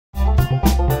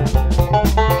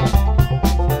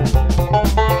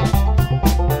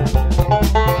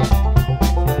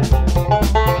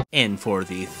And for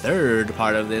the third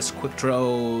part of this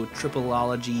Qwiktro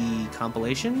tripleology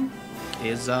compilation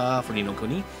is, for Ni no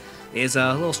Kuni, is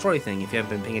a little story thing. If you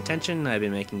haven't been paying attention, I've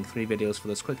been making 3 videos for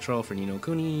this Qwiktro for Ni no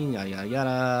Kuni, yada yada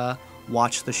yada.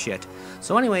 Watch the shit.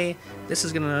 So anyway, this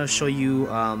is gonna show you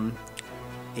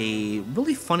a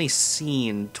really funny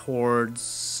scene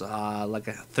towards like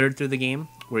a third through the game,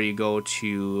 where you go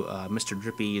to Mr.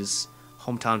 Drippy's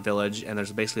hometown village, and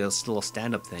there's basically this little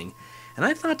stand-up thing. And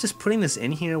I thought just putting this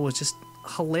in here was just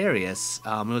hilarious.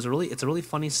 It's a really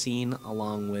funny scene,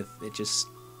 along with it just,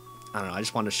 I don't know, I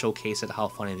just wanted to showcase it, how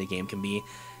funny the game can be.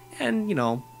 And, you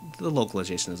know, the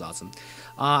localization is awesome.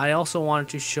 I also wanted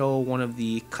to show one of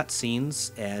the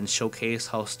cutscenes and showcase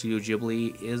how Studio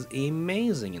Ghibli is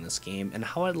amazing in this game, and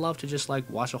how I'd love to just, like,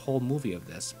 watch a whole movie of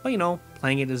this. But, you know,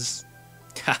 playing it is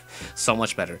so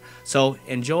much better. So,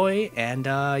 enjoy, and,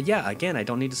 yeah, again, I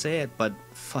don't need to say it, but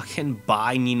fucking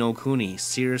buy Ni no Kuni,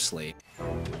 seriously.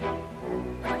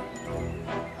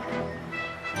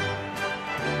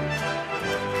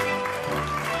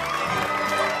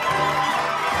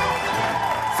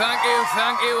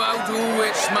 Thank you, how do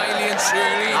it, Smiley and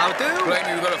Shirley? How do? Right,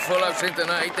 you've got a full house in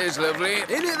tonight, it's lovely.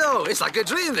 Ain't it though? It's like a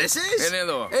dream, this is. Ain't it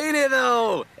though? Ain't it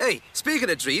though? Hey, speaking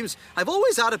of dreams, I've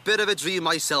always had a bit of a dream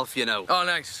myself, you know. Oh,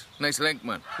 nice. Nice link,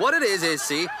 man. What it is,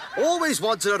 see, always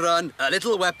wanted to run a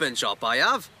little weapon shop, I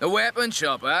have. A weapon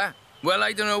shop, huh? Well,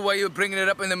 I don't know why you're bringing it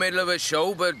up in the middle of a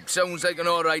show, but sounds like an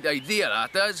alright idea,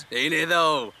 that does. Ain't it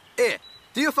though? Hey,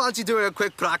 do you fancy doing a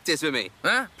quick practice with me?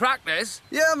 Huh? Practice?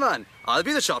 Yeah, man. I'll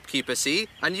be the shopkeeper, see?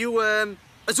 And you, a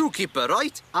zookeeper,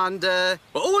 right? And, well,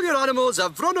 all your animals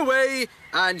have run away,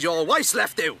 and your wife's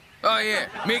left you. Oh, yeah.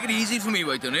 Make it easy for me,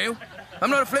 why don't you?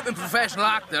 I'm not a flipping professional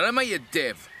actor, am I, you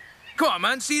div? Come on,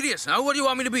 man, serious now. What do you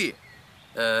want me to be?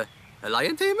 A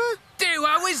lion tamer? Dude,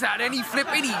 how is that any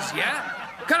flipping easier?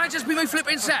 Can I just be my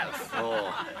flipping self?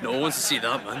 Oh, no one wants to see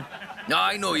that, man. No,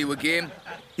 I know you again.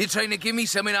 You're trying to give me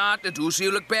something hard to do so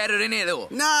you look better in it, though.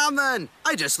 Nah, man.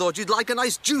 I just thought you'd like a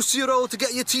nice juicy roll to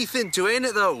get your teeth into, ain't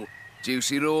it, though?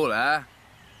 Juicy roll, huh?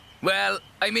 Well,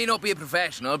 I may not be a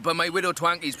professional, but my widow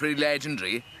Twanky's pretty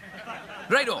legendary.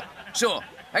 Righto. So,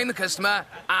 I'm the customer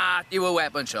at your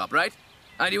weapon shop, right?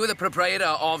 And you were the proprietor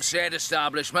of said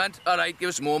establishment. All right, give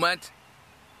us a moment.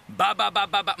 Ba ba ba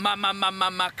ba ba ma ma ma ma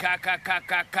ma ka ka ka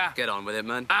ka ka. Get on with it,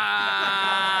 man.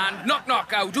 And knock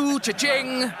knock out do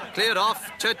cha-ching. Clear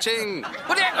off, cha-ching.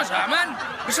 What the heck was that, man?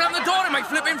 You slammed the door in my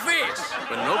flipping face.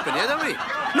 We're not open yet, are we?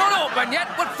 Not open yet,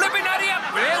 but flipping hurry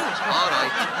up, will you? All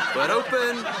right, we're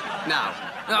open now.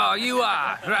 Oh, you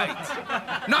are,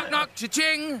 right. Knock knock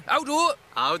cha-ching. How do?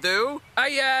 How do?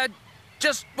 I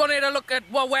just wanted to look at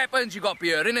what weapons you got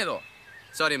here, innit though?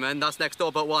 Sorry, man, that's next door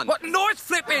but one. What? No, it's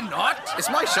flipping not. It's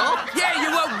my shop. Yeah, you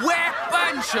a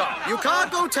weapon shop. You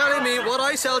can't go telling me what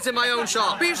I sell in my own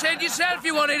shop. But you said yourself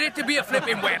you wanted it to be a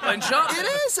flipping weapon shop. It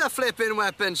is a flipping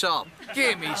weapon shop.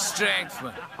 Give me strength,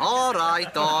 man. All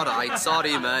right.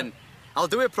 Sorry, man. I'll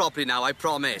do it properly now, I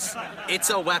promise.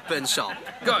 It's a weapon shop.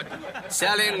 Good.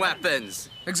 Selling weapons.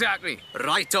 Exactly.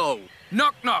 Righto.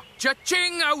 Knock knock.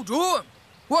 Cha-ching, how do?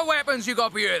 What weapons you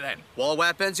got here then? What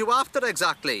weapons you after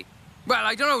exactly? Well,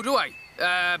 I don't know, do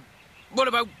I? What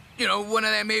about, you know, one of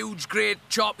them huge, great,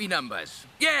 choppy numbers?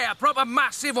 Yeah, a proper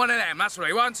massive one of them, that's what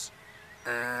I want.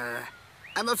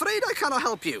 I'm afraid I cannot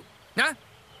help you. Huh?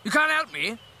 You can't help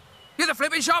me? You're the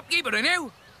flipping shopkeeper, aren't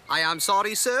you? I am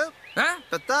sorry, sir. Huh?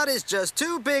 But that is just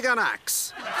too big an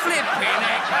axe. Flipping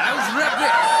heck, how's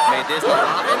rubbish? Made this not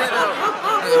happen, it though.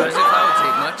 As if that would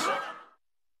take much.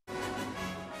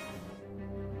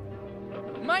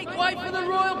 Make way for the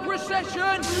royal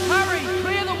procession! Hurry,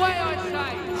 clear the way, I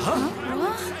say! Huh?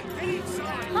 What?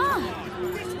 Huh?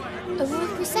 A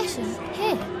royal procession?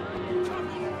 Here?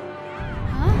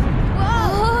 Huh?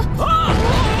 Whoa!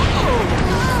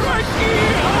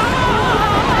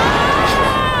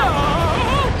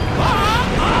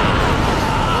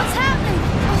 What's happening?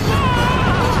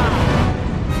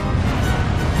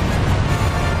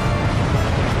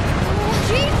 Oh,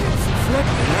 Jesus! Flip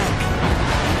the neck.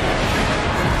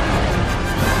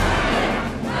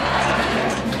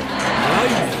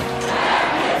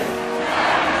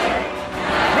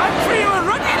 Run for your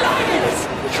running lives!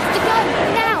 We have to go,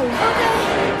 now! Okay.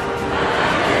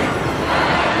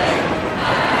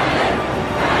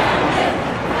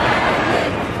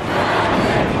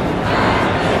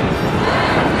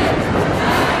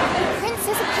 The prince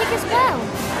is a pig as well.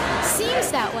 Seems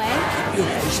that way. Your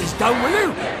face is done with you.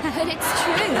 But it's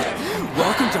true.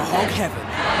 Welcome to Hog Heaven.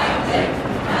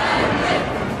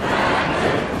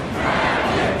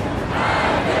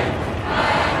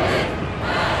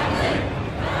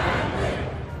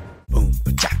 Boom,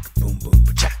 ba-jack, boom, boom,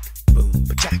 ba-jack, boom,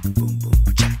 ba-jack,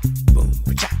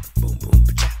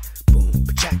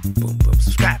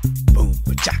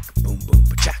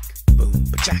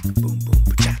 jack, boom,